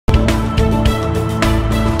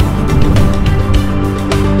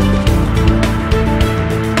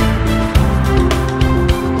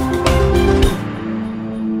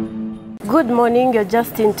Good morning, you're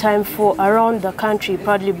just in time for Around the Country,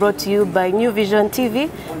 proudly brought to you by New Vision TV.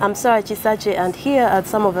 I'm Sarah Chisache, and here are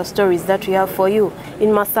some of the stories that we have for you. In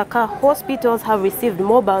Masaka, hospitals have received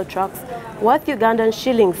mobile trucks worth Ugandan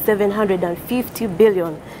shillings 750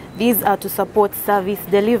 billion. These are to support service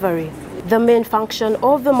delivery. The main function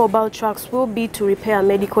of the mobile trucks will be to repair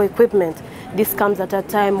medical equipment. This comes at a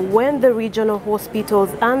time when the regional hospitals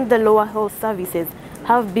and the lower health services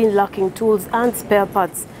have been lacking tools and spare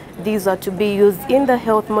parts. These are to be used in the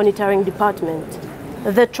health monitoring department.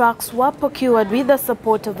 The trucks were procured with the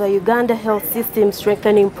support of the Uganda Health System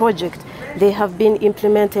Strengthening Project. They have been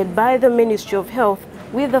implemented by the Ministry of Health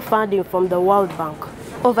with the funding from the World Bank.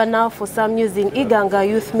 Over now for some news. In Uganda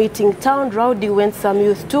youth meeting turned rowdy when some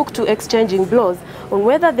youth took to exchanging blows on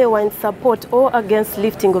whether they were in support or against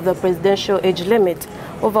lifting of the presidential age limit.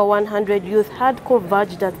 Over 100 youth had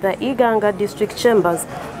converged at the Uganda district chambers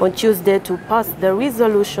on Tuesday to pass the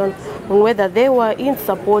resolution on whether they were in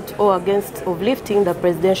support or against of lifting the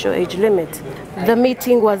presidential age limit. The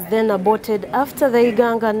meeting was then aborted after the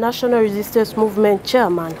Uganda National Resistance Movement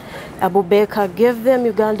chairman Abubakar gave them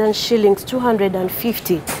Ugandan shillings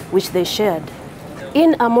 250, which they shared.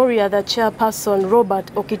 In Amuria, the chairperson Robert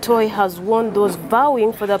Okitoi has warned those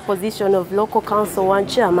vowing for the position of local council 1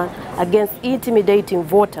 chairman against intimidating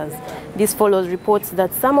voters. This follows reports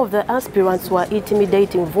that some of the aspirants were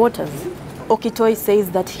intimidating voters. Okitoi says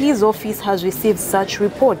that his office has received such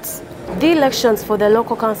reports. The elections for the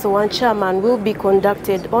local council 1 chairman will be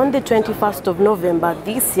conducted on the 21st of November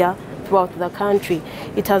this year throughout the country.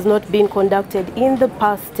 It has not been conducted in the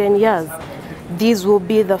past 10 years. These will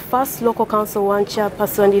be the first local council 1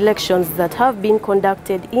 chairperson elections that have been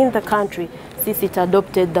conducted in the country since it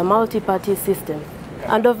adopted the multi-party system.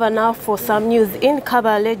 And over now for some news. In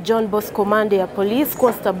Kabale, John Bosco Mande, a police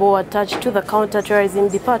constable attached to the counter-terrorism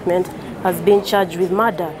department, has been charged with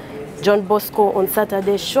murder. John Bosco on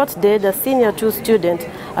Saturday shot dead a senior 2 student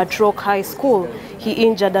at Rock High School. He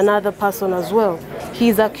injured another person as well. He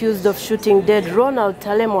is accused of shooting dead Ronald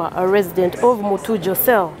Talemwa, a resident of Mutujo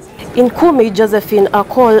Cell. In Kumi, Josephine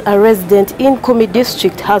Akol, a resident in Kumi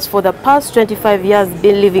district, has for the past 25 years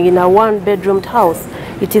been living in a 1-bedroomed house.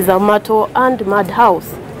 It is a matto and mud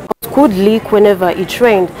house. It could leak whenever it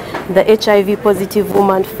rained. The HIV-positive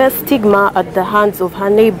woman faced stigma at the hands of her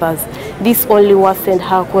neighbors. This only worsened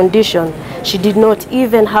her condition. She did not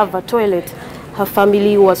even have a toilet. Her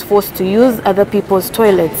family was forced to use other people's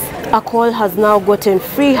toilets. Akol has now gotten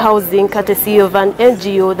free housing courtesy of an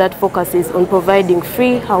NGO that focuses on providing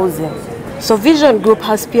free housing. So Vision Group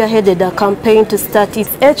has spearheaded a campaign to start its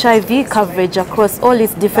HIV coverage across all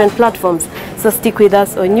its different platforms. So stick with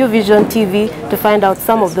us on New Vision TV to find out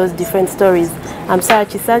some of those different stories. I'm Sarah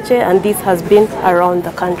Chisache, and this has been Around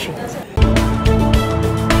the Country.